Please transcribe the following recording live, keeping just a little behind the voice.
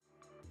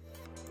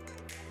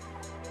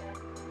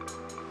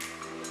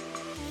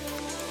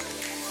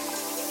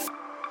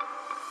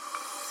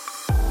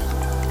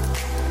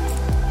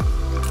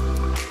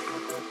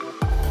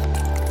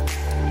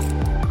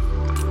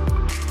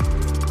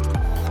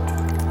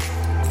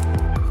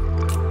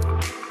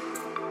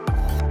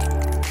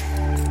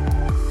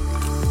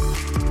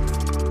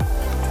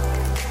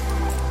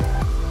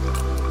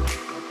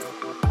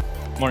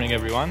Morning,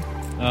 everyone.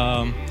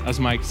 As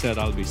Mike said,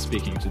 I'll be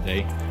speaking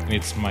today.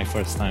 It's my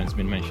first time, it's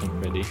been mentioned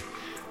already.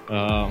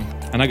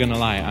 I'm not gonna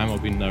lie, I'm a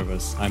bit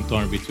nervous. I'm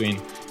torn between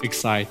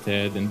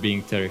excited and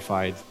being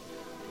terrified.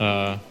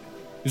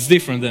 It's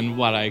different than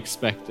what I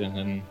expected.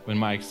 And when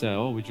Mike said,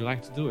 "Oh, would you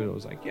like to do it?" I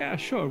was like, "Yeah,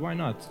 sure, why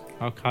not?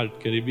 How hard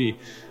could it be?"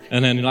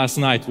 And then last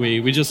night,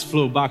 we just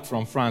flew back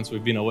from France.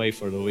 We've been away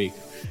for the week.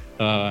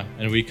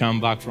 And we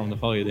come back from the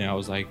holiday. I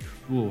was like,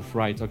 "Ooh,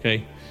 right,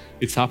 okay,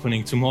 it's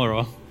happening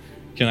tomorrow.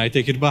 Can I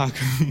take it back?"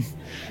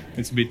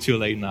 It's a bit too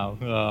late now.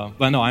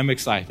 But no, I'm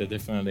excited,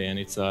 definitely. And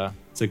it's a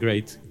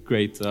great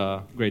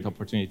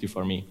opportunity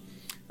for me.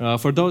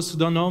 For those who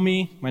don't know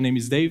me, my name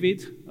is David.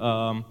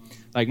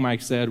 Like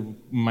Mike said,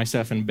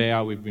 myself and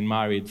Bea, we've been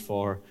married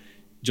for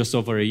just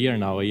over a year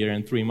now, a year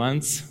and 3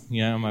 months.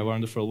 Yeah, my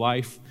wonderful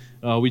wife.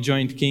 We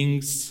joined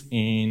Kings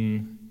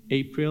in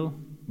April,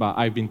 but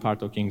I've been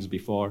part of Kings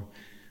before.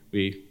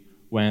 We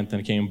went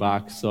and came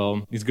back,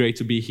 so it's great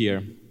to be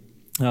here.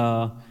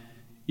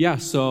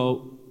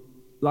 So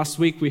last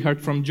week we heard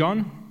from John,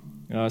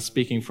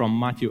 speaking from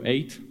Matthew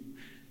 8,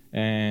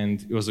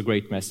 and it was a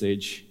great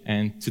message.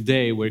 And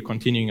today we're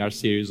continuing our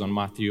series on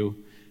Matthew,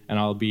 and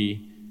I'll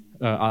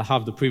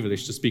have the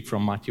privilege to speak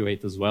from Matthew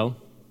 8 as well.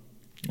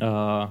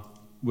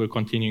 We're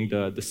continuing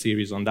the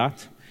series on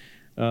that.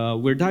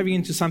 We're diving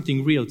into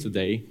something real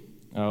today.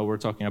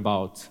 We're talking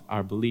about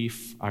our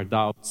belief, our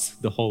doubts,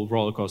 the whole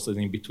roller coaster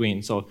in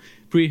between. So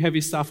pretty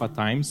heavy stuff at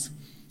times,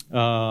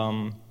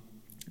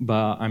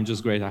 but I'm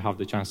just great I have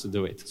the chance to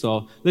do it.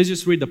 So let's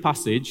just read the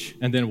passage,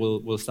 and then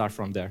we'll start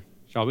from there,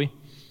 shall we?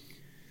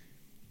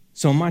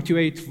 So Matthew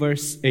 8,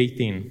 verse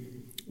 18.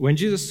 When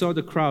Jesus saw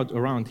the crowd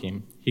around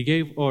him, he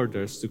gave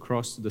orders to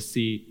cross to the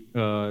sea,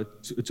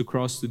 to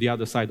cross to the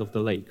other side of the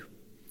lake.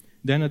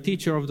 Then a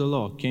teacher of the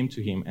law came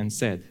to him and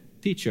said,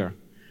 "Teacher,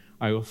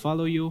 I will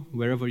follow you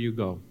wherever you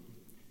go."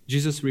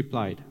 Jesus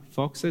replied,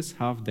 "Foxes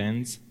have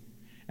dens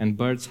and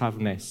birds have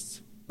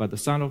nests, but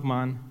the Son of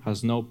Man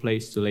has no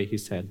place to lay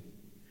his head."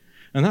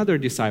 Another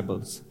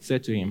disciple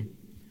said to him,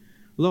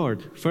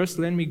 "Lord, first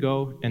let me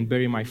go and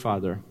bury my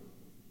father."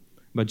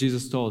 But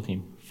Jesus told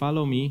him,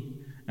 "Follow me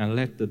and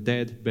let the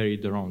dead bury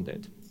their own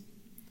dead."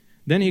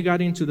 Then he got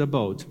into the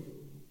boat,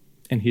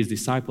 and his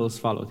disciples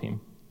followed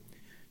him.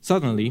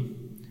 Suddenly,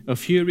 a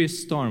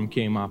furious storm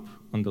came up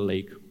on the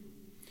lake,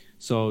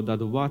 so that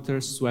the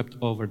water swept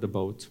over the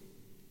boat.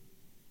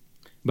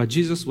 But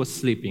Jesus was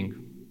sleeping,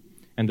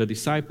 and the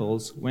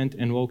disciples went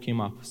and woke him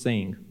up,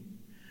 saying,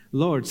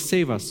 "Lord,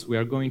 save us, we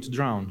are going to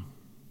drown."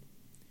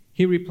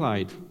 He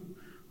replied,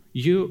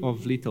 "You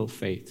of little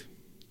faith,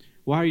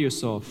 why are you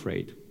so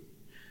afraid?"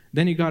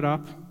 Then he got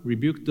up,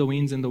 rebuked the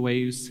winds and the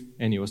waves,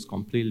 and he was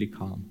completely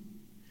calm.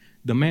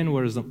 The men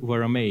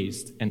were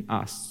amazed and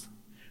asked,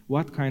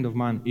 "What kind of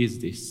man is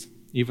this?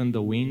 Even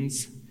the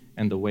winds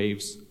and the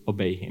waves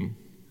obey him."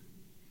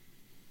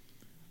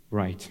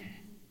 Right.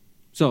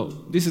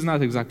 So this is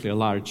not exactly a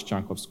large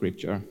chunk of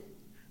scripture,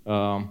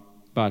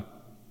 but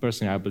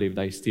personally I believe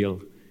that it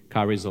still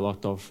carries a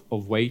lot of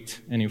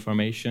weight and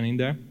information in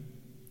there.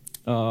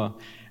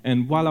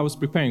 And while I was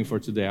preparing for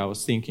today, I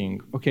was thinking,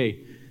 okay,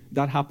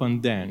 that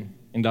happened then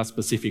in that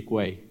specific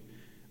way,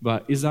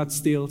 but is that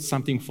still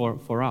something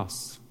for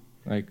us?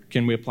 Like,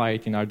 can we apply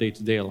it in our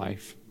day-to-day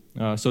life?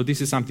 So this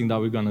is something that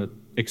we're going to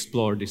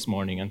explore this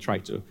morning and try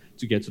to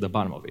get to the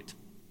bottom of it.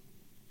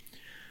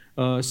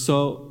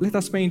 So let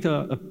us paint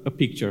a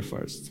picture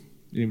first.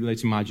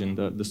 Let's imagine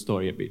the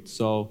story a bit.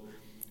 So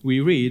we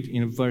read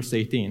in verse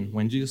 18,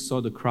 when Jesus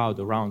saw the crowd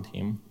around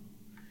him,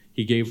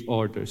 he gave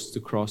orders to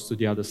cross to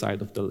the other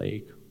side of the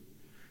lake.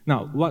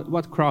 Now,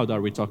 what crowd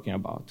are we talking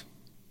about?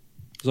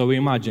 So we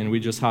imagine we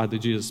just had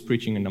Jesus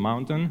preaching in the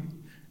mountain,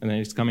 and then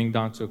he's coming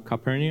down to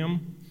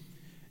Capernaum.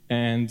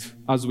 And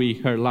as we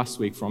heard last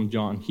week from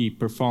John, he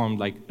performed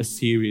like a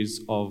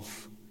series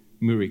of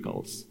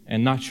miracles.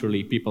 And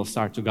naturally, people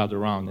start to gather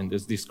around, and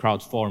there's this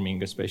crowd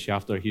forming, especially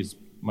after his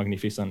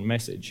magnificent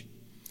message.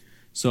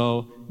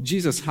 So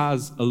Jesus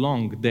has a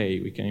long day,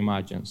 we can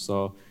imagine.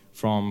 So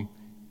from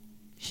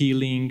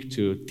healing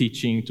to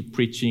teaching to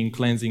preaching,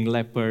 cleansing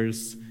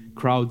lepers,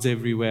 crowds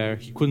everywhere,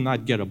 he could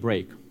not get a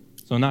break.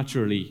 So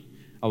naturally,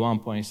 at one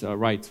point, he said,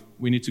 "Right,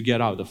 we need to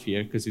get out of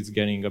here because it's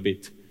getting a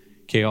bit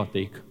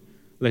chaotic.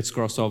 Let's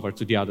cross over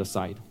to the other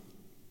side."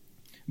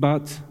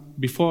 But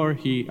before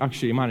he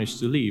actually managed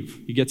to leave,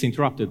 he gets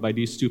interrupted by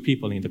these two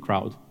people in the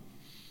crowd.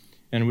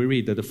 And we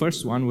read that the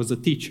first one was a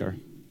teacher,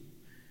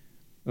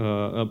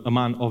 a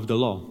man of the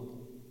law.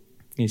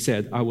 He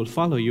said, "I will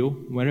follow you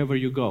wherever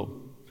you go."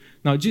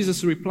 Now,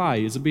 Jesus' reply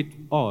is a bit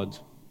odd.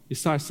 He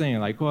starts saying,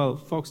 like, well,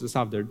 foxes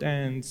have their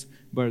dens,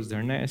 birds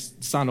their nests.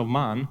 The Son of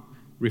Man,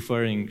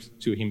 referring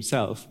to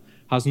himself,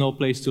 has no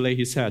place to lay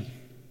his head.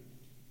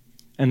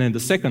 And then the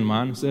second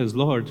man says,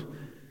 "Lord,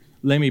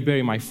 let me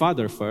bury my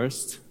father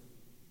first,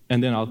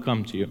 and then I'll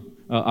come to you.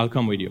 I'll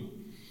come with you."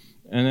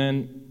 And then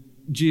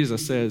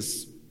Jesus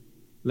says,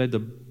 "Let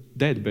the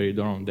dead bury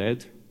their own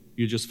dead.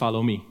 You just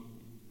follow me."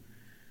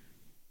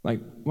 Like,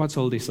 what's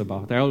all this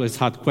about? I always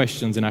had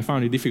questions, and I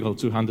found it difficult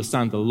to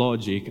understand the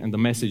logic and the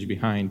message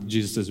behind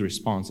Jesus'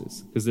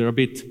 responses, because they're a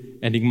bit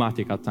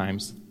enigmatic at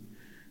times.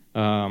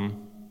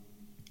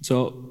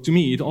 So to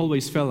me, it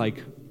always felt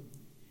like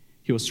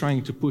he was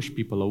trying to push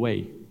people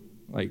away.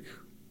 Like,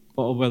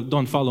 oh, well,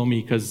 don't follow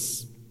me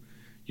because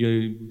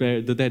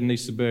the dead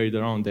needs to bury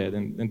their own dead,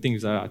 and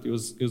things like that. It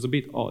was a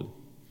bit odd.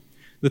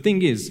 The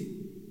thing is,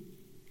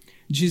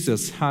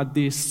 Jesus had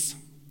this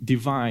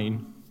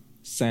divine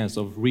sense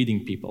of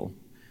reading people,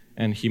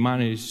 and he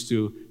managed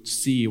to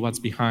see what's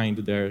behind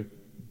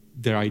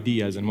their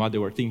ideas and what they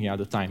were thinking at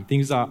the time,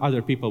 things that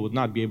other people would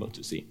not be able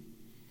to see.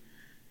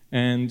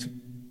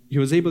 And he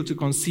was able to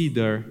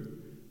consider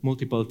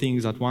multiple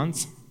things at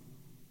once.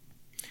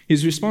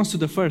 His response to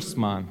the first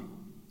man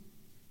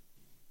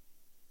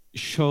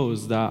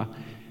shows that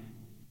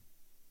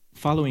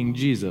following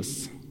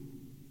Jesus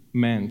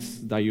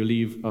meant that you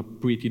live a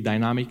pretty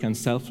dynamic and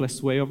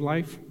selfless way of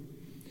life.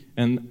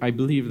 And I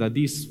believe that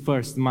this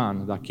first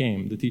man that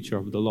came, the teacher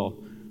of the law,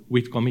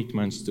 with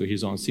commitments to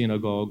his own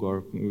synagogue,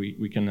 or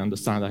we can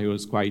understand that he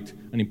was quite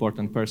an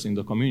important person in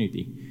the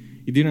community,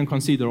 he didn't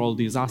consider all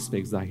these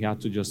aspects that he had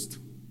to just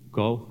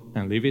go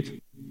and live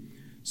it.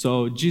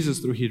 So Jesus,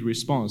 through his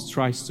response,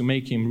 tries to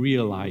make him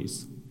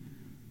realize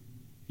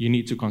you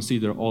need to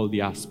consider all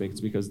the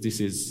aspects, because this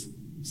is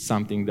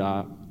something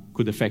that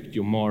could affect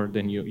you more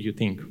than you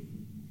think.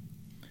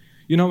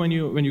 You know, when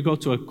you go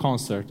to a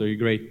concert or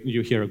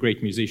you hear a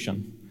great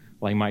musician,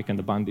 like Mike and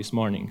the band this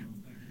morning,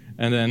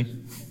 and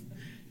then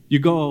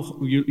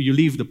you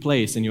leave the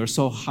place and you're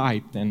so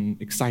hyped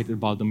and excited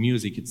about the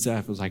music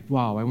itself. It's like,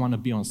 wow, I want to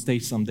be on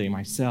stage someday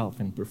myself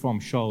and perform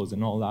shows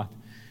and all that.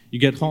 You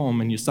get home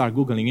and you start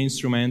Googling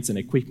instruments and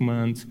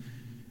equipment,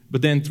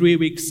 but then 3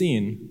 weeks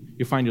in,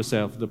 you find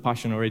yourself, the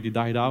passion already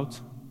died out,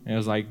 and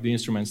it's like the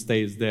instrument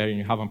stays there and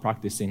you haven't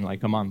practiced in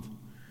like a month.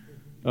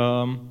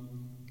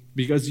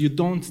 Because you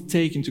don't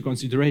take into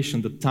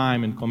consideration the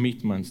time and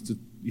commitment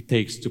it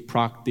takes to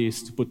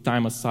practice, to put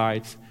time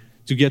aside,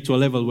 to get to a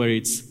level where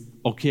it's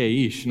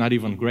okay-ish, not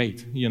even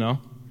great, you know?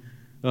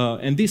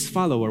 And this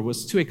follower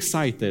was too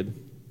excited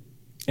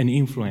and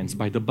influenced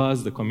by the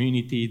buzz, the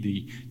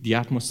community, the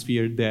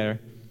atmosphere there,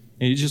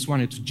 and he just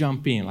wanted to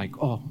jump in, like,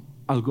 oh,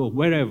 I'll go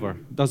wherever,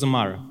 doesn't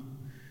matter.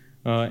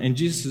 And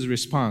Jesus'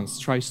 response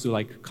tries to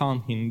like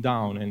calm him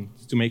down and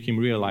to make him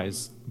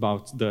realize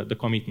about the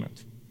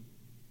commitment.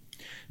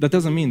 That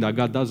doesn't mean that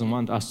God doesn't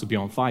want us to be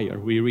on fire.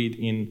 We read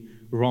in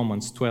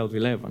Romans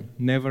 12:11,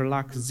 never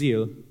lack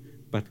zeal,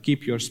 but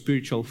keep your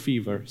spiritual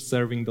fervor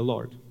serving the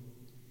Lord.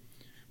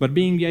 But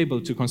being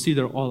able to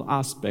consider all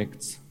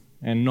aspects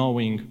and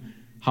knowing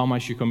how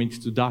much you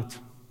commit to that,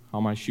 how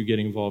much you get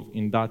involved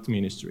in that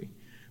ministry,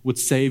 would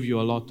save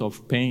you a lot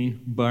of pain,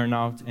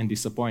 burnout, and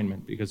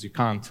disappointment, because you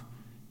can't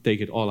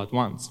take it all at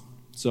once.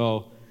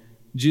 So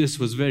Jesus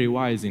was very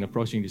wise in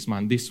approaching this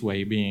man this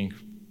way, being,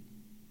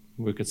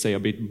 we could say, a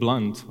bit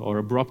blunt or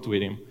abrupt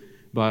with him,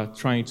 but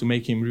trying to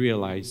make him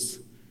realize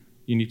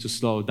you need to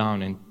slow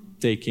down and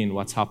take in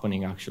what's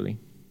happening actually.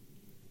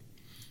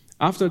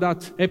 After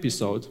that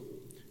episode,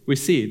 we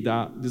see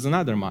that there's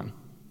another man.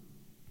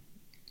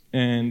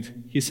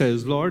 And he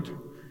says, Lord,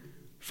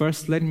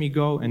 first let me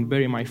go and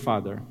bury my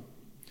father.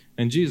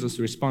 And Jesus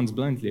responds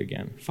bluntly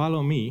again,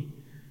 follow me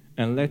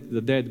and let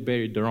the dead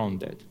bury their own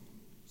dead.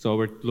 So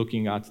we're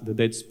looking at the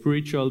dead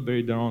spiritual,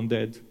 bury their own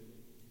dead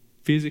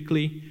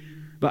physically.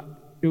 But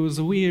it was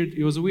a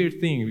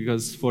weird thing,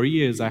 because for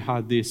years I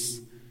had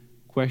this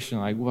question,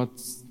 like,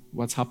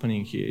 what's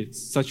happening here?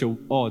 It's such an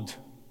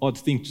odd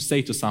thing to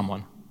say to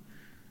someone.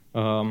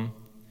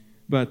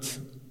 But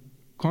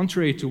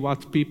contrary to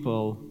what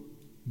people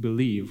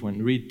believe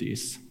when read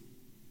this,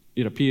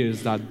 it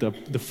appears that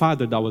the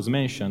father that was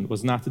mentioned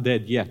was not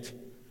dead yet.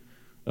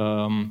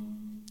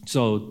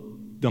 So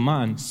the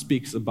man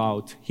speaks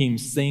about him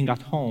staying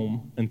at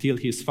home until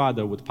his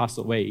father would pass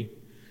away,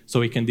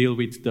 so he can deal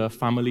with the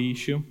family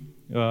issue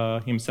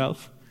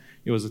himself.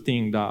 It was a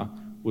thing that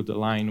would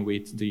align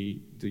with the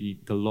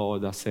law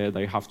that said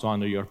that you have to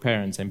honor your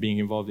parents, and being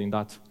involved in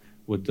that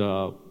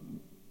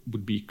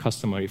would be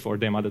customary for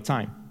them at the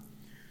time.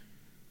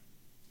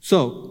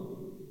 So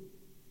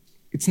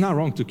it's not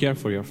wrong to care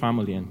for your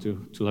family and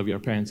to love your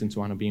parents and to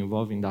want to be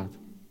involved in that.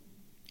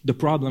 The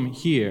problem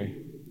here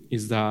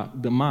is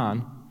that the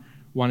man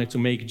wanted to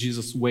make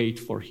Jesus wait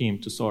for him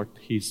to sort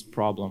his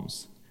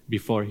problems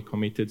before he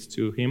committed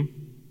to him.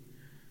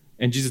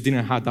 And Jesus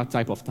didn't have that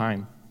type of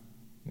time.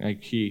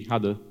 Like, he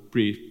had a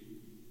pretty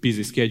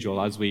busy schedule,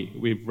 as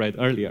we've read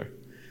earlier.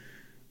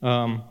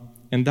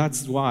 And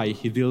that's why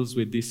he deals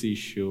with this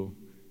issue,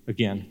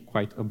 again,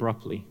 quite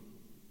abruptly.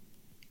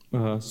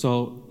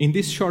 So in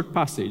this short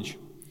passage,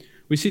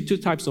 we see two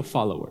types of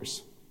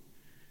followers.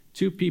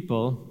 Two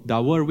people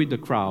that were with the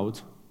crowd,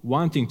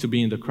 wanting to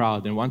be in the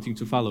crowd and wanting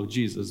to follow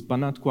Jesus, but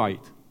not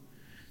quite.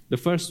 The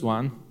first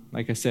one,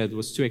 like I said,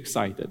 was too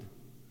excited,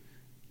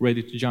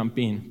 ready to jump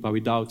in, but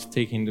without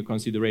taking into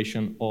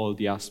consideration all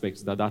the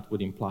aspects that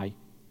would imply.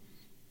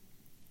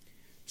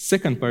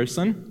 Second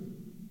person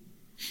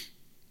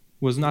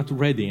was not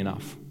ready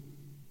enough.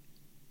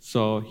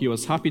 So he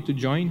was happy to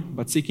join,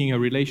 but seeking a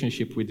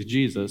relationship with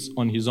Jesus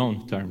on his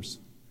own terms,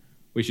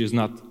 which is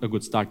not a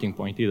good starting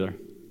point either.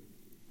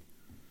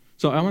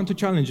 So I want to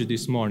challenge you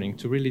this morning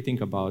to really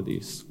think about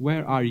this.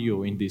 Where are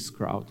you in this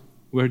crowd?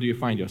 Where do you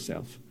find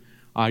yourself?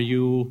 Are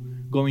you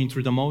going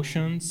through the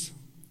motions,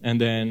 and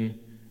then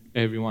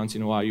every once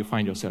in a while you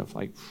find yourself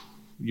like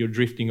you're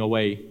drifting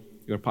away,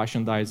 your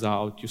passion dies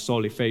out, you're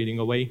slowly fading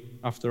away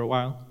after a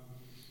while?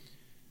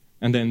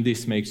 And then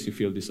this makes you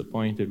feel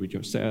disappointed with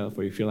yourself,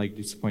 or you feel like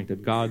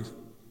disappointed God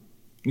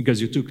because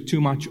you took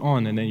too much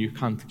on and then you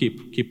can't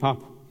keep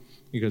up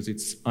because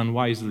it's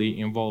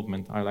unwisely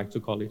involvement, I like to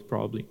call it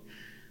probably.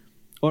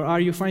 Or are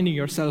you finding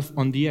yourself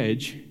on the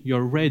edge,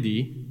 you're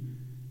ready,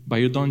 but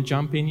you don't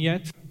jump in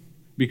yet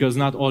because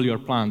not all your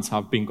plans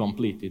have been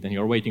completed and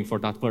you're waiting for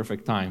that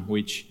perfect time,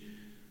 which,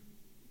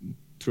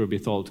 truth be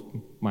told,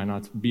 might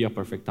not be a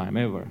perfect time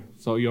ever.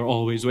 So you're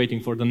always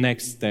waiting for the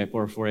next step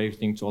or for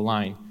everything to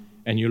align,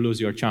 and you lose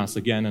your chance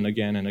again and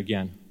again and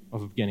again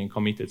of getting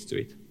committed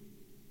to it.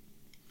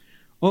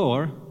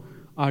 Or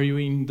are you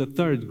in the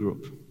third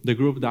group, the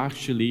group that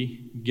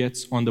actually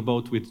gets on the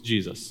boat with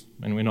Jesus?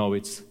 And we know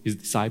it's his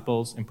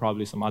disciples and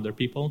probably some other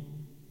people.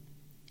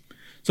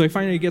 So he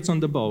finally gets on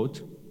the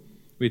boat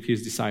with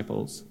his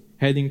disciples,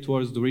 heading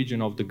towards the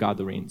region of the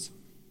Gadarenes.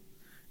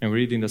 And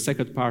reading the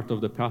second part of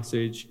the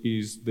passage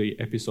is the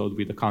episode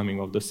with the calming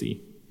of the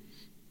sea.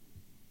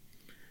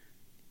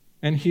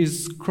 And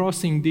he's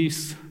crossing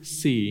this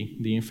sea,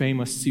 the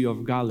infamous Sea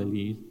of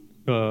Galilee,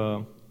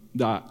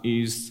 that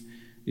is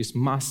this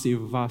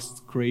massive,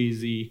 vast,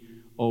 crazy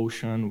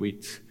ocean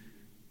with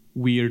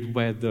weird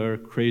weather,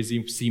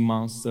 crazy sea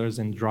monsters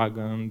and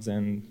dragons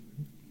and...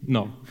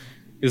 No,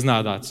 it's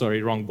not that.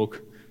 Sorry, wrong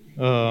book.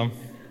 Let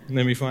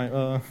me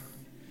find...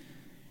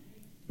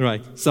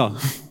 Right, so...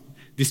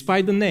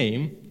 Despite the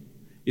name,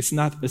 it's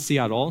not a sea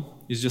at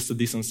all. It's just a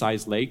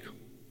decent-sized lake.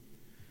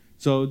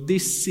 So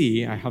this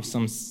sea, I have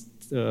some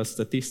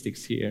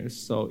statistics here.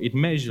 So it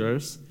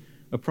measures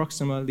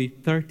approximately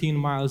 13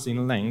 miles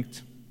in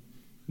length.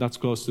 That's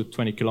close to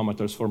 20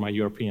 kilometers for my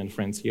European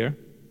friends here.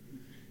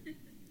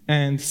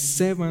 And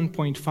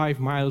 7.5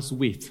 miles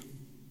width.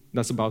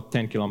 That's about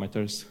 10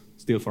 kilometers,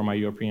 still for my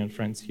European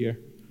friends here.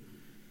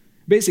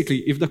 Basically,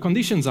 if the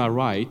conditions are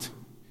right,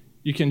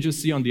 you can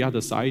just see on the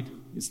other side.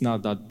 It's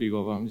not that big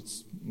of a,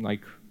 it's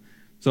like,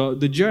 so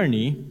the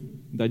journey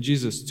that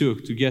Jesus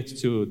took to get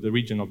to the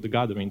region of the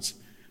Gadarenes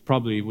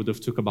probably would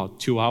have took about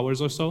 2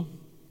 hours or so.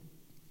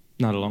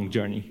 Not a long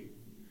journey.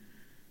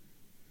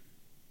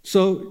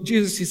 So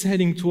Jesus is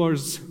heading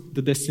towards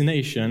the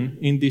destination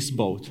in this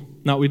boat.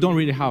 Now, we don't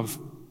really have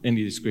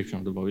any description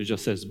of the boat. It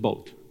just says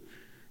boat.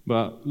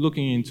 But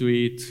looking into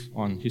it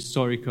on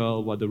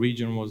historical, what the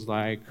region was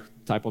like,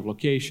 type of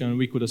location,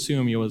 we could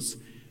assume it was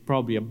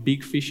probably a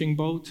big fishing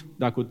boat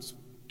that could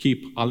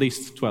keep at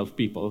least 12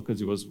 people, because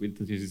he was with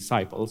his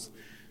disciples,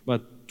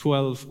 but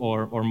 12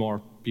 or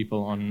more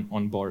people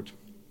on board.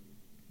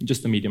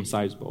 Just a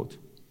medium-sized boat.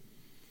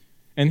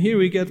 And here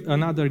we get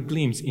another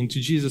glimpse into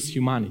Jesus'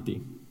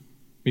 humanity,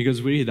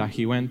 because we read that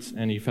he went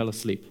and he fell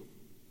asleep.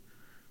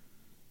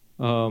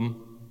 We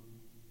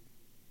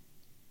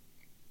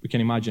can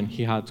imagine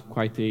he had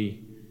quite a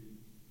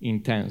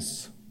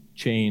intense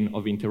chain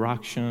of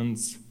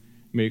interactions,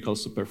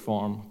 miracles to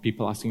perform,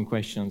 people asking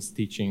questions,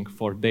 teaching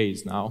for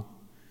days now.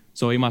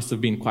 So he must have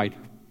been quite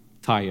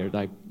tired.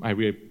 I like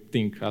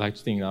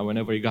to think that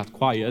whenever he got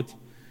quiet,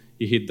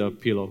 he hit the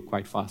pillow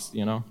quite fast,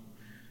 you know.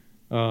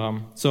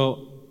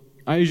 So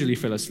I usually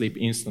fell asleep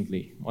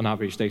instantly. On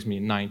average, it takes me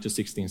 9 to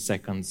 16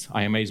 seconds.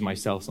 I amaze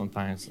myself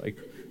sometimes, like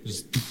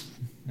just,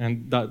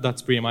 and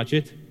that's pretty much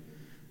it.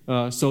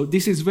 So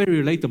this is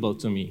very relatable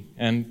to me.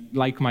 And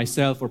like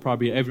myself, or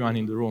probably everyone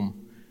in the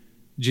room,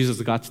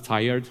 Jesus got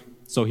tired,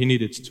 so he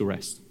needed to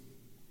rest.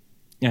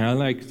 And I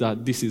like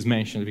that this is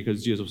mentioned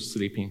because Jesus was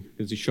sleeping,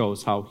 because it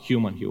shows how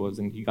human he was,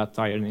 and he got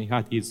tired, and he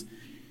had his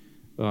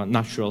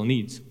natural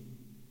needs.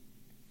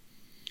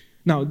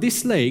 Now,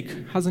 this lake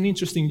has an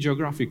interesting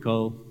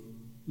geographical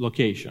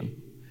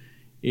location.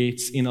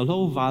 It's in a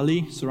low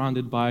valley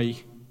surrounded by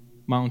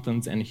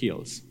mountains and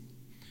hills.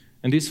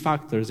 And these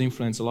factors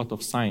influence a lot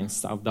of science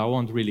stuff that I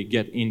won't really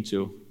get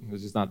into,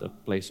 because it's not a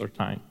place or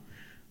time.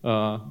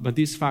 But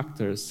these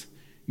factors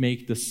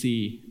make the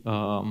sea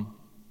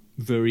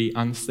very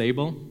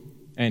unstable,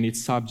 and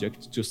it's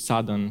subject to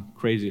sudden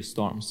crazy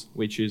storms,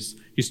 which is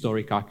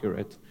historic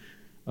accurate.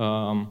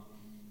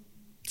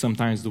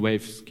 Sometimes the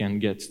waves can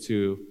get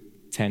to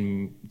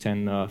 10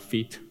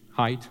 feet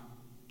height.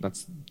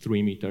 That's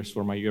 3 meters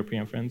for my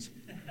European friends.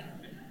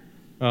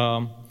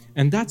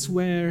 And that's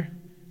where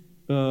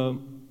the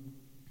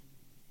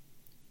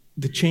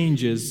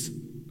changes...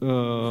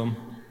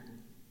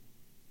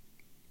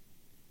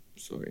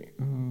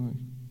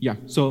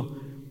 So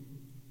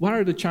what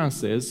are the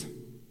chances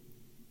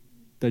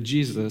that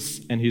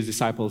Jesus and his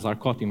disciples are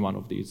caught in one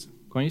of these?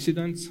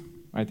 Coincidence?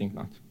 I think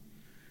not.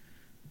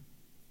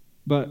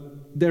 But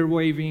they're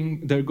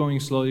waving, they're going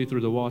slowly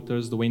through the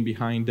waters, the wind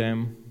behind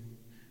them,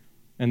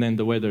 and then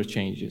the weather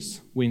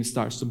changes. Wind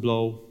starts to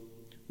blow,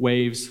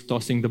 waves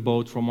tossing the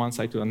boat from one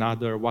side to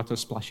another, water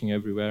splashing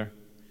everywhere.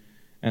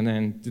 And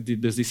then the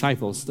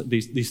disciples,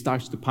 they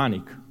start to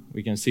panic.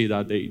 We can see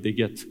that they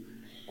get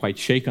quite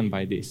shaken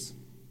by this.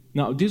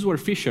 Now, these were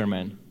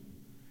fishermen.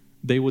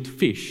 They would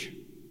fish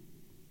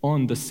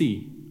on the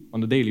sea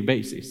on a daily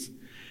basis.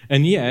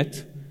 And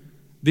yet,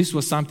 this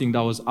was something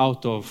that was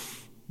out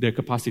of their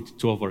capacity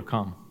to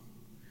overcome.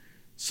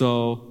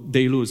 So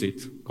they lose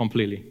it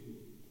completely.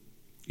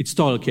 It's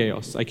total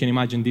chaos. I can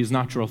imagine these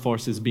natural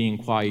forces being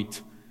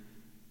quite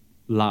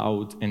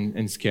loud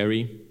and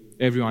scary.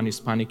 Everyone is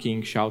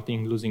panicking,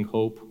 shouting, losing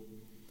hope.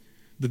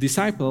 The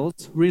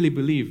disciples really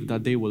believe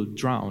that they will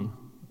drown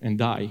and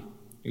die.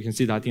 You can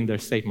see that in their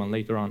statement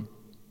later on.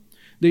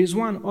 There is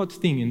one odd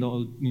thing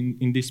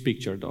in this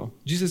picture, though.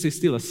 Jesus is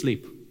still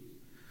asleep.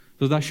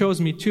 So that shows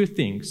me two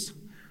things.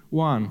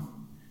 One,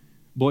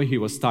 boy, he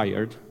was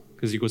tired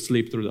because he could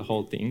sleep through the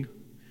whole thing.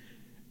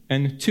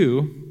 And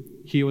two,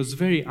 he was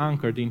very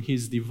anchored in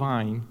his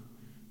divine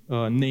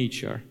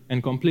nature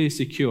and completely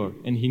secure.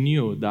 And he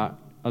knew that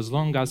as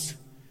long as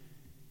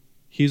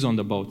he's on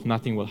the boat,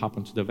 nothing will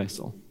happen to the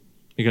vessel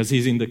because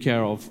he's in the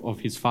care of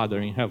his Father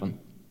in heaven.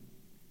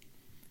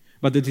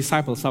 But the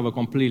disciples have a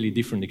completely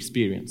different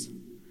experience.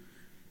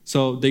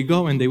 So they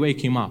go and they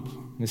wake him up.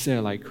 They say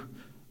like,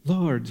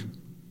 Lord,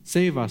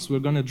 save us, we're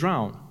going to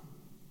drown.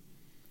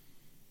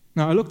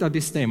 Now, I looked at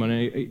this statement,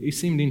 and it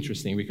seemed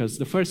interesting because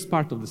the first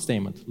part of the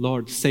statement,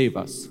 Lord, save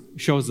us,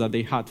 shows that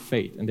they had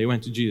faith, and they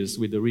went to Jesus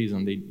with the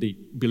reason they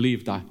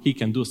believed that he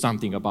can do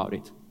something about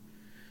it.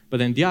 But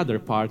then the other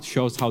part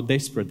shows how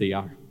desperate they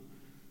are,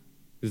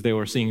 because they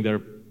were seeing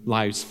their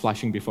lives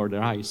flashing before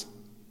their eyes.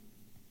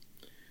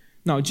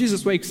 Now,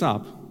 Jesus wakes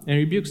up and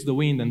rebukes the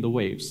wind and the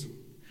waves,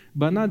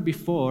 but not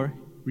before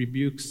he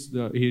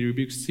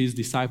rebukes his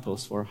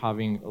disciples for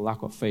having a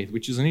lack of faith,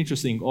 which is an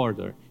interesting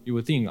order. You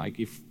would think, like,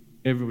 if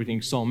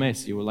everything's so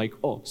messy, you would like,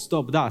 oh,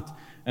 stop that,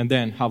 and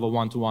then have a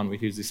one-to-one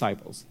with his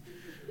disciples.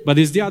 But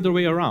it's the other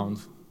way around,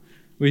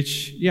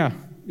 which, yeah,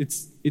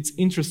 it's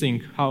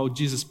interesting how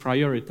Jesus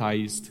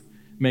prioritized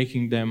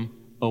making them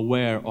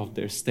aware of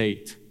their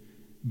state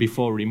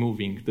before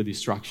removing the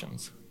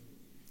distractions.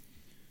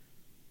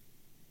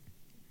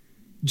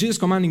 Jesus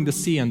commanding the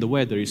sea and the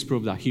weather is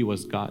proof that he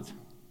was God.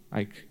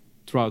 Like,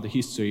 throughout the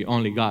history,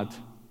 only God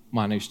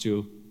managed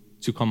to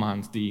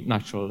command the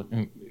natural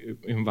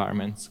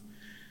environments.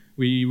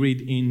 We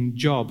read in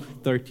Job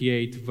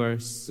 38,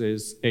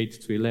 verses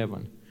 8 to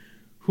 11.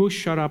 Who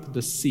shut up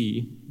the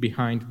sea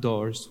behind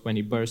doors when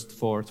it burst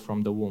forth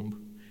from the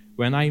womb?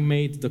 When I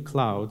made the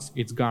clouds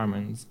its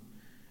garments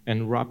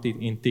and wrapped it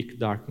in thick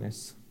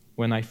darkness.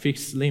 When I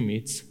fixed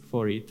limits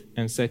for it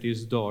and set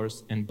its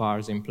doors and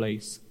bars in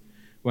place.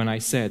 When I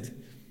said,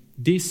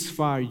 this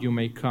far you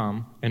may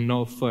come and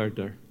no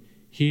further.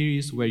 Here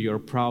is where your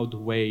proud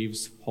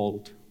waves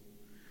hold.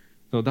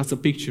 So that's a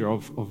picture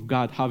of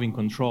God having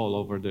control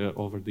over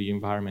the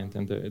environment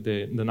and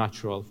the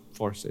natural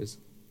forces.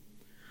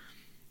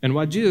 And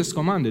what Jesus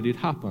commanded, it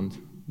happened.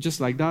 Just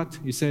like that,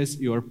 he says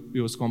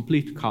it was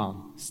complete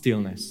calm,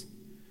 stillness.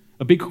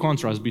 A big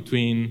contrast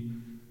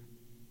between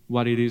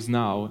what it is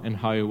now and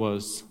how it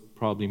was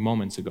probably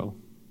moments ago.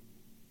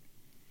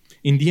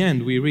 In the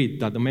end, we read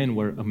that the men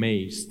were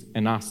amazed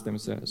and asked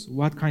themselves,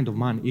 what kind of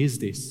man is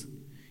this?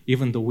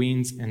 Even the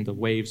winds and the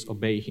waves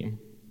obey him.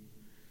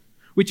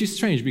 Which is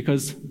strange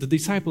because the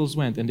disciples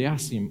went and they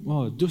asked him,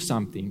 oh, do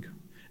something.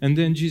 And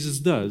then Jesus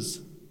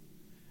does.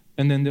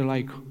 And then they're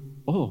like,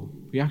 oh,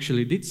 we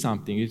actually did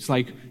something. It's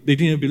like they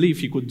didn't believe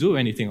he could do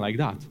anything like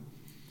that.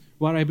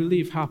 What I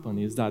believe happened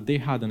is that they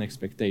had an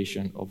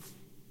expectation of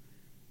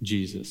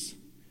Jesus.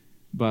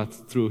 But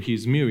through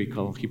his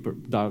miracle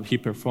that he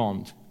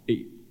performed,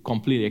 it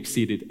completely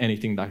exceeded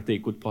anything that they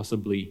could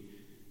possibly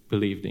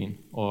believe in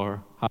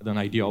or had an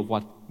idea of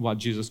what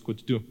Jesus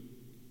could do.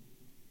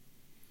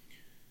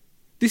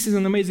 This is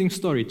an amazing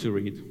story to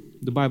read.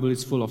 The Bible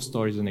is full of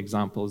stories and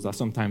examples that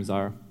sometimes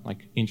are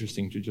like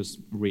interesting to just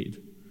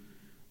read.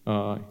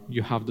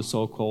 You have the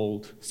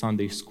so-called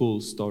Sunday school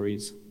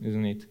stories,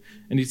 isn't it?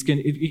 And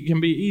it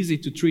can be easy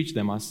to treat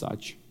them as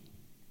such.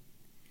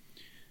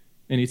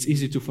 And it's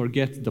easy to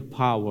forget the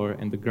power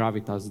and the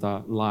gravitas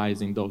that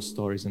lies in those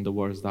stories and the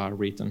words that are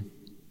written.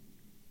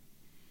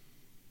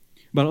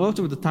 But a lot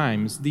of the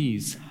times,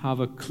 these have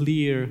a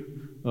clear,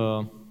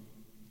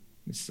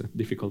 it's a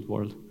difficult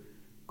word,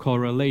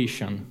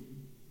 correlation.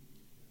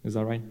 Is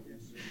that right?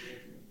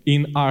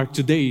 In our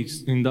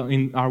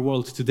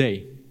world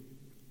today.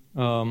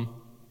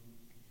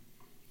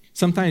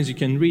 Sometimes you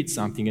can read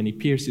something and it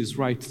pierces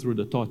right through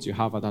the thoughts you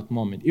have at that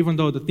moment. Even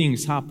though the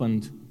things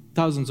happened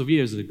thousands of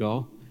years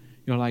ago,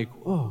 you're like,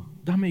 oh,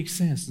 that makes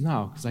sense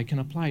now because I can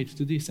apply it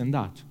to this and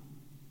that.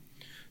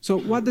 So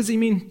what does it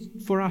mean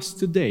for us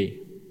today?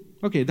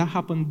 Okay, that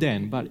happened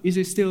then, but is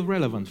it still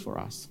relevant for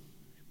us?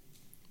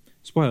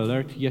 Spoiler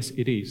alert, yes,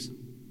 it is.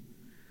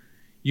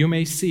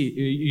 You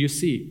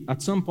see,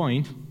 at some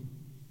point,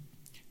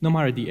 no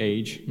matter the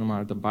age, no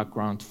matter the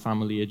background,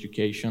 family,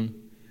 education,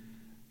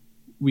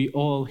 we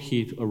all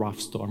hit a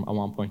rough storm at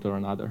one point or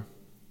another.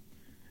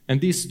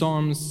 And these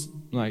storms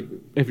like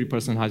every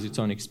person has its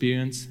own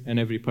experience, and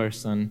every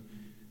person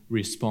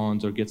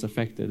responds or gets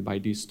affected by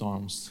these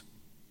storms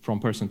from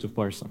person to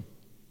person.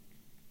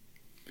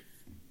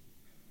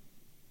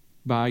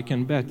 But I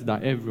can bet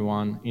that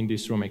everyone in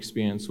this room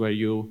experienced where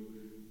you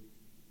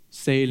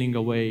sailing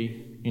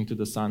away into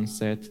the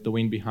sunset, the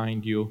wind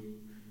behind you,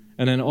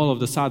 and then all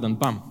of a sudden,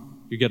 bam,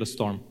 you get a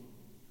storm.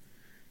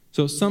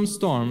 So some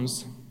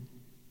storms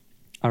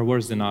are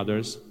worse than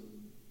others.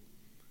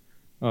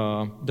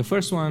 The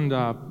first one,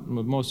 the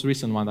most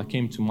recent one that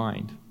came to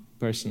mind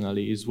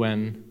personally is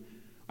when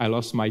I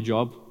lost my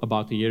job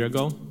about a year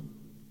ago,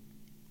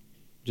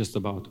 just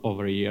about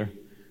over a year.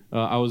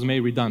 I was made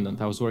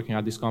redundant. I was working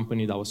at this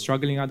company that was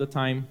struggling at the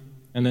time,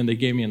 and then they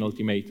gave me an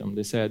ultimatum.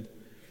 They said,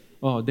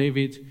 "Oh,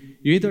 David,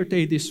 you either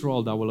take this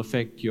role that will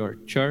affect your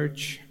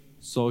church,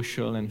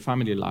 social, and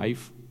family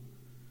life,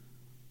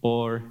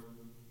 or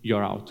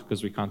you're out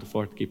because we can't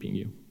afford keeping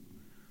you."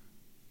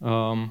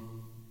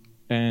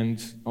 And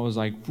I was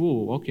like,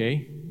 "Whoa,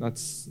 okay,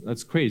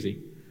 that's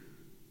crazy."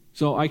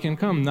 So I can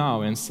come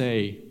now and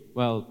say,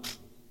 well,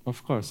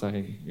 of course,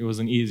 it was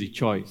an easy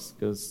choice,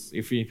 because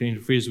if it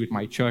interferes with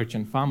my church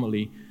and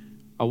family,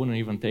 I wouldn't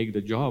even take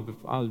the job.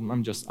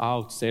 I'm just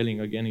out sailing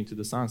again into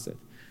the sunset.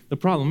 The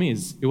problem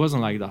is, it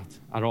wasn't like that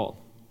at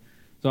all.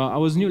 So I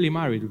was newly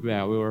married with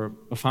Bea. We were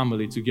a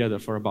family together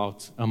for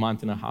about a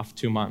month and a half,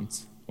 2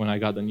 months, when I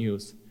got the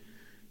news.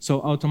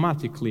 So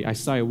automatically, I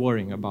started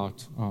worrying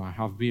about, I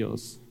have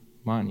bills,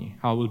 money.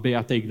 How will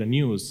Bea take the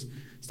news?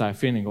 Started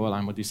feeling, well,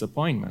 I'm a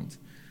disappointment.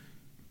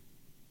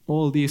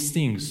 All these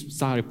things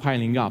started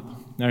piling up.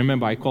 I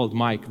remember I called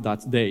Mike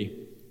that day,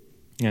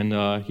 and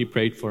he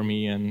prayed for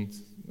me, and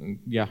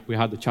we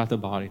had a chat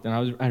about it.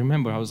 And I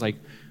remember I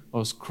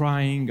was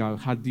crying. I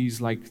had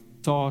these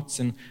thoughts,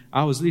 and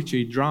I was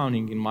literally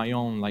drowning in my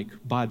own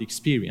bad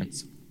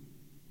experience.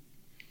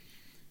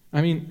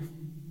 I mean,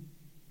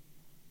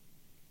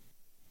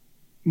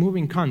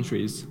 moving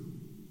countries,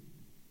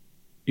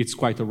 it's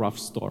quite a rough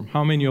storm.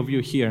 How many of you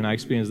here, and I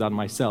experienced that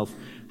myself,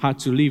 had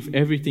to leave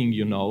everything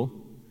you know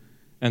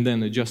and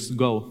then just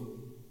go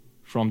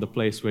from the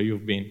place where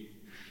you've been?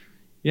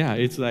 Yeah,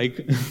 it's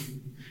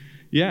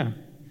yeah.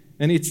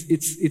 And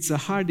it's a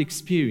hard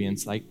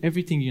experience.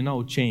 Everything you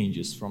know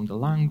changes, from the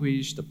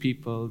language, the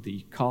people,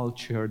 the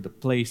culture, the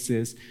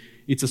places.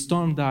 It's a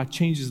storm that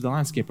changes the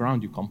landscape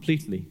around you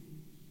completely.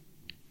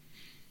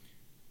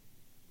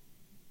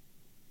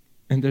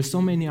 And there's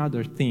so many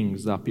other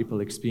things that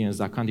people experience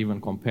that can't even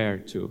compare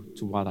to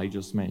what I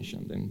just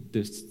mentioned. And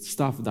this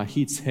stuff that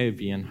hits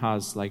heavy and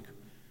has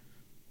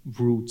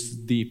roots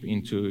deep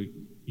into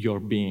your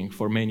being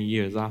for many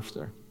years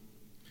after.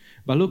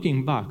 But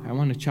looking back, I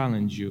want to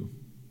challenge you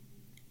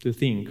to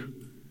think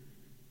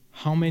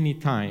how many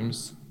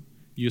times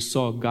you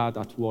saw God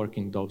at work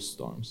in those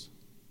storms.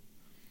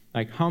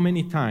 How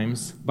many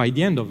times, by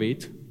the end of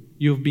it,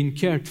 you've been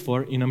cared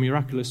for in a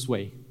miraculous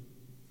way.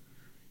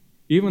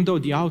 Even though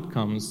the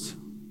outcomes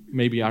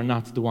maybe are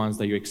not the ones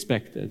that you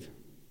expected,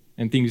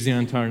 and things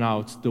didn't turn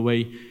out the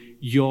way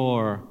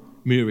your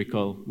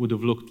miracle would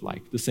have looked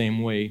like, the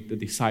same way the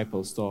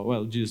disciples thought,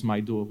 well, Jesus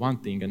might do one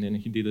thing, and then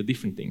he did a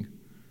different thing.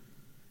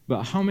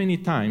 But how many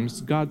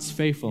times God's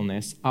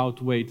faithfulness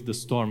outweighed the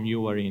storm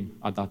you were in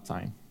at that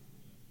time?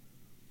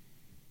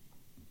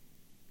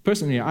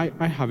 Personally,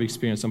 I have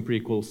experienced some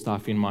pretty cool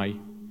stuff in my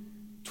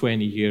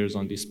 20 years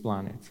on this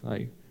planet.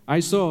 I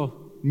saw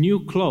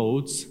new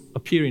clothes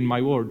appear in my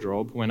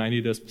wardrobe when I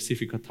needed a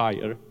specific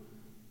attire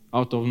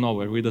out of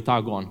nowhere with a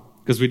tag on,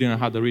 because we didn't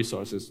have the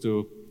resources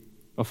to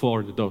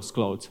afford those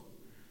clothes.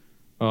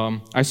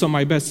 I saw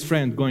my best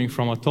friend going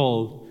from a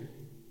tall,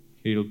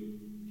 he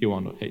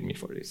won't hate me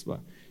for this, but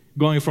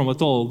going from a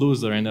tall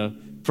loser and a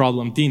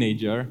problem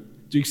teenager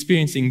to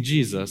experiencing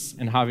Jesus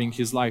and having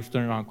his life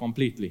turn around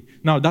completely.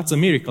 Now, that's a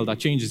miracle that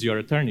changes your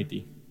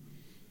eternity.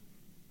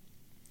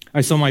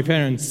 I saw my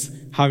parents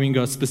having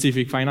a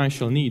specific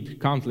financial need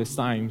countless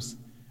times,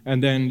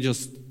 and then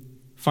just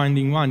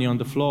finding money on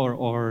the floor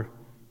or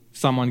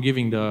someone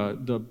giving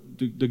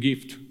the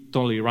gift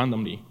totally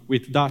randomly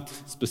with that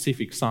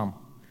specific sum.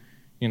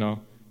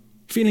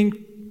 Feeling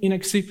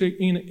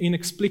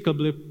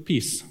inexplicable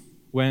peace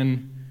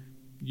when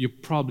you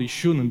probably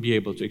shouldn't be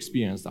able to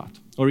experience that.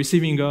 Or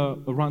receiving a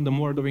random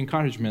word of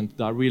encouragement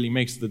that really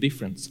makes the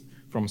difference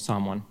from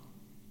someone.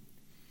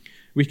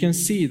 We can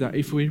see that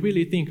if we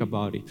really think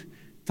about it,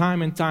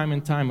 time and time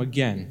and time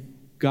again,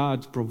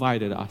 God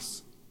provided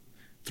us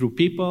through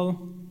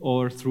people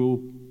or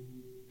through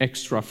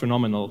extra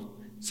phenomenal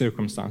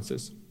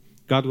circumstances.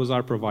 God was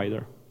our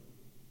provider.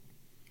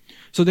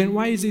 So then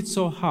why is it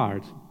so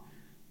hard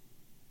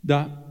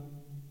that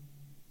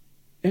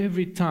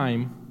every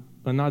time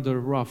another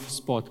rough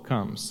spot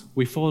comes,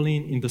 we fall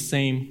in the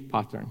same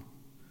pattern?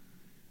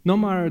 No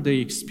matter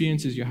the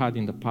experiences you had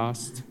in the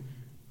past,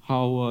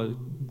 how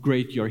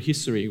great your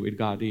history with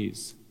God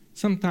is,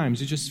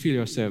 sometimes you just feel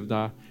yourself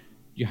that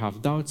you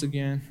have doubts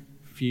again,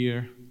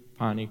 fear,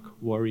 panic,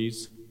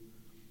 worries.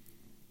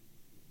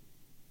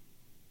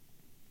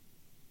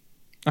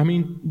 I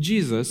mean,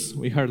 Jesus,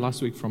 we heard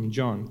last week from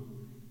John,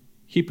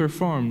 he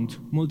performed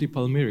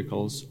multiple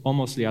miracles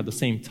almost at the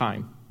same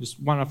time, just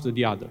one after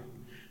the other.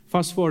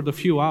 Fast forward a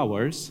few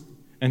hours,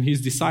 and his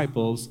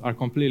disciples are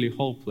completely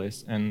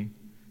hopeless, and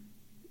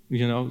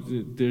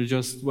they're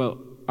just, well,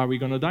 are we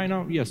going to die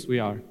now? Yes, we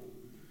are.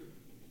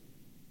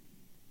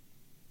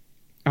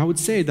 I would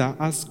say that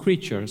as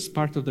creatures,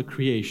 part of the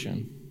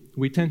creation,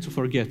 we tend to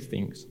forget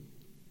things.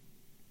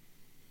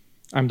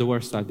 I'm the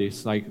worst at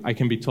this. Like, I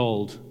can be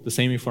told the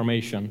same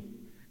information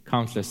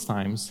countless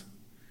times,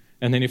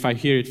 and then if I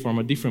hear it from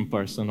a different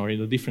person or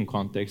in a different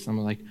context, I'm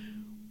like,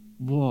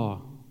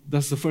 whoa,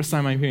 that's the first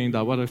time I'm hearing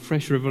that. What a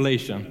fresh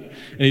revelation.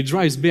 And it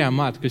drives Bea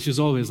mad, because she's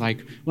always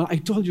like, well, I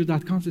told you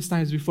that countless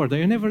times before, that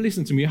you never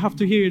listen to me. You have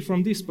to hear it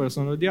from this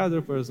person or the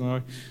other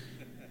person.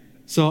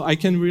 So I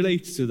can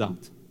relate to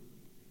that.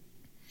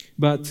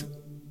 But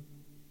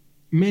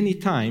many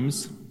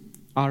times,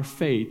 our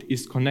faith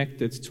is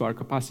connected to our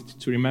capacity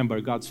to remember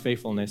God's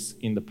faithfulness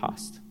in the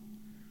past.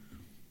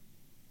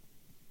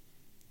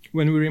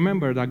 When we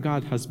remember that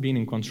God has been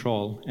in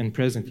control and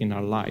present in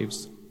our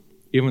lives,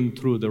 even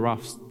through the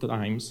rough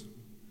times,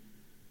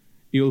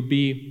 we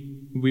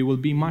will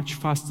be much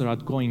faster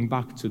at going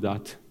back to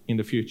that in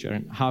the future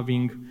and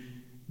having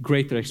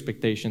greater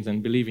expectations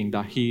and believing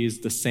that He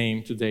is the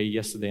same today,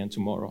 yesterday, and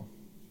tomorrow.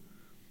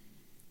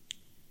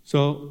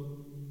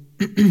 So,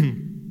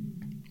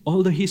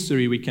 all the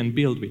history we can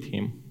build with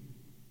Him,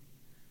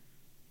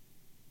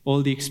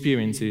 all the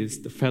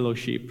experiences, the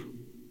fellowship,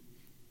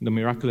 the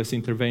miraculous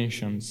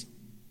interventions,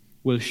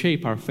 will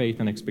shape our faith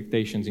and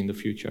expectations in the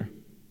future,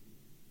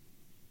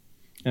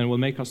 and will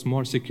make us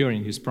more secure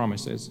in His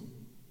promises.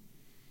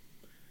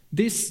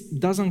 This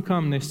doesn't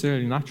come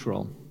necessarily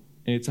natural,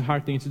 and it's a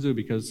hard thing to do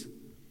because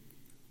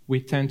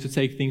we tend to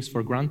take things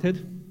for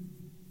granted.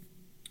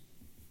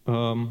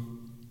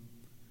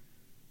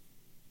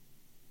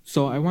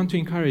 So I want to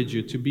encourage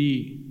you to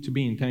be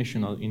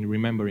intentional in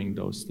remembering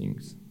those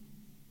things.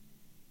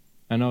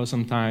 I know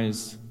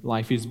sometimes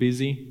life is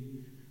busy,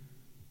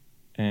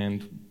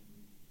 and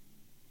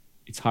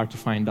it's hard to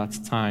find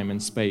that time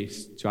and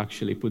space to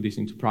actually put this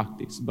into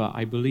practice. But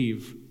I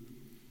believe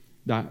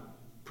that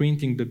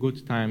printing the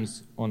good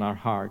times on our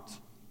heart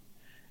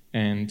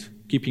and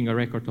keeping a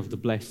record of the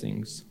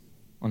blessings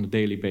on a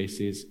daily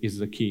basis is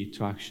the key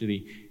to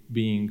actually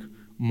being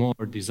more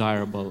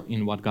desirable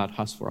in what God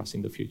has for us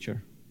in the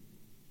future.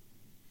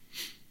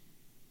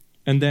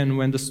 And then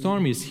when the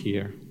storm is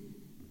here,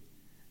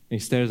 He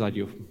stares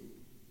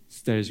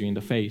you in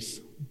the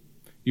face,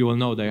 you will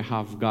know that you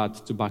have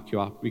God to back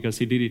you up, because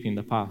He did it in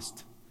the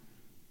past,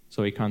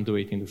 so He can do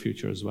it in the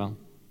future as well.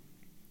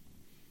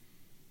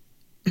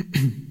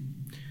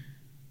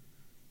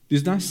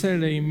 This doesn't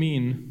necessarily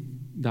mean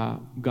that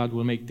God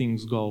will make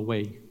things go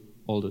away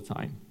all the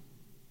time.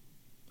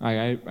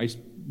 I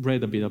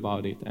read a bit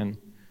about it, and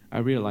I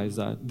realized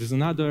that there's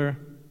another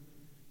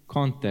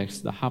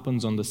context that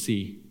happens on the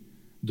sea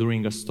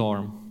during a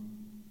storm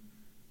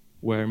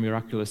where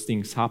miraculous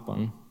things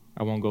happen.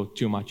 I won't go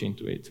too much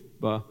into it,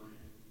 but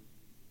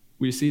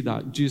we see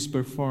that Jesus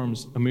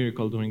performs a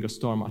miracle during a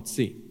storm at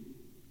sea,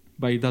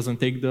 but He doesn't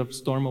take the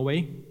storm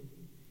away,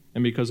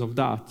 and because of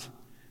that,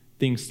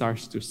 things start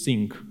to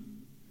sink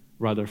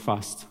rather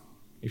fast,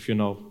 if you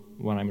know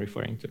what I'm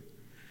referring to.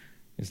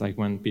 It's like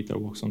when Peter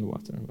walks on the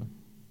water, but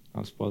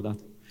I'll spoil that.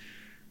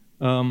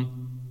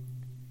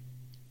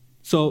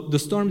 So the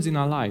storms in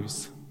our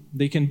lives,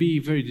 they can be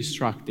very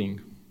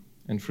distracting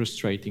and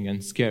frustrating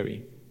and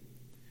scary.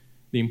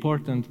 The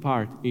important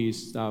part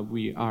is that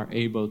we are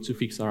able to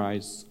fix our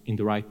eyes in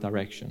the right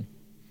direction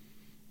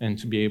and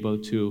to be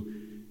able to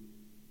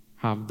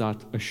have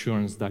that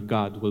assurance that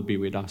God will be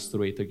with us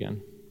through it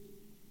again.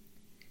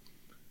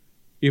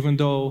 Even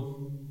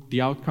though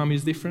the outcome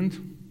is different,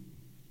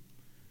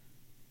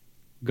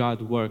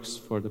 God works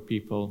for the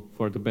people,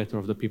 for the better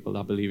of the people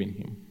that believe in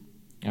Him.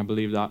 I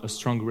believe that a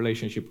strong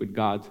relationship with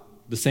God,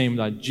 the same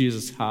that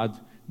Jesus had,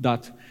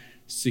 that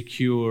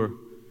secure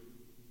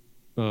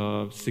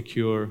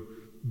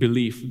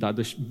belief that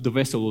the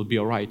vessel will be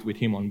all right with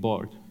Him on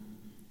board.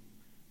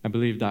 I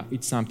believe that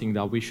it's something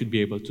that we should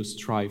be able to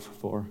strive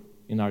for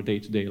in our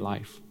day-to-day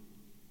life.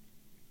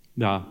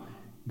 That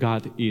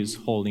God is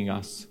holding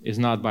us. It's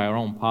not by our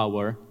own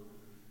power.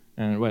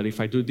 And, well, if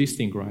I do this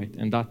thing right,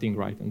 and that thing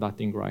right, and that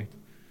thing right,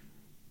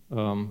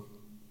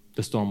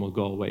 the storm will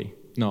go away.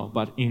 No,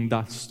 but in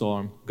that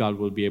storm, God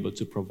will be able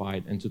to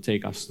provide and to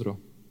take us through,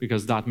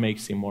 because that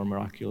makes Him more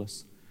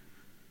miraculous.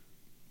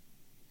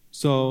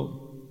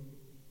 So,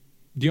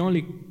 the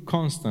only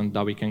constant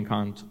that we can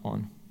count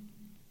on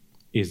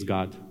is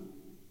God.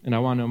 And I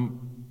want to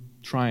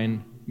try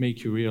and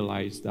make you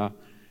realize that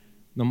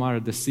no matter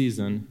the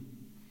season,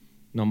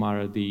 no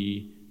matter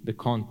the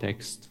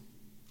context,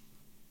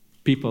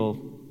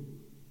 people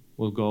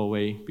will go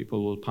away,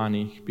 people will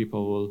panic,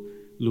 people will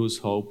lose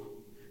hope,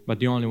 but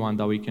the only one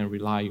that we can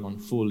rely on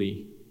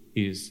fully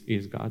is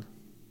God.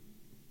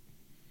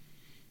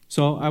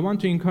 So I want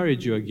to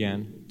encourage you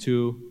again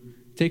to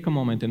take a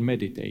moment and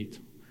meditate.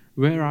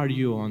 Where are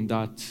you on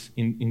that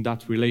in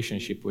that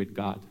relationship with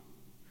God?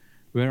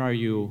 Where are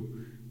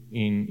you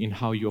in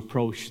how you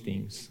approach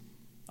things?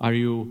 Are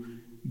you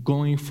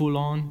going full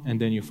on and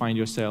then you find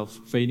yourself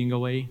fading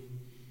away?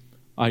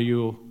 Are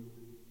you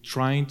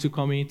trying to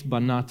commit but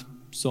not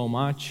so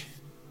much,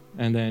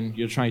 and then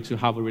you're trying to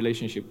have a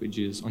relationship with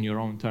Jesus on your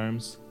own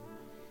terms?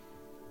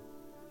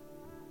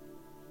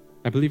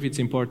 I believe it's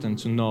important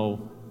to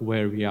know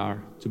where we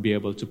are to be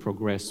able to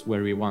progress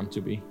where we want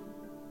to be.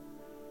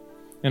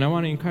 And I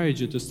want to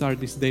encourage you to start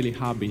this daily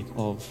habit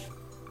of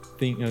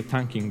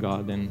thanking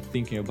God and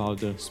thinking about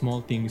the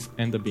small things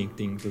and the big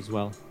things as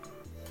well.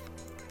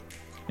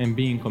 And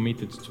being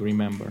committed to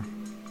remember.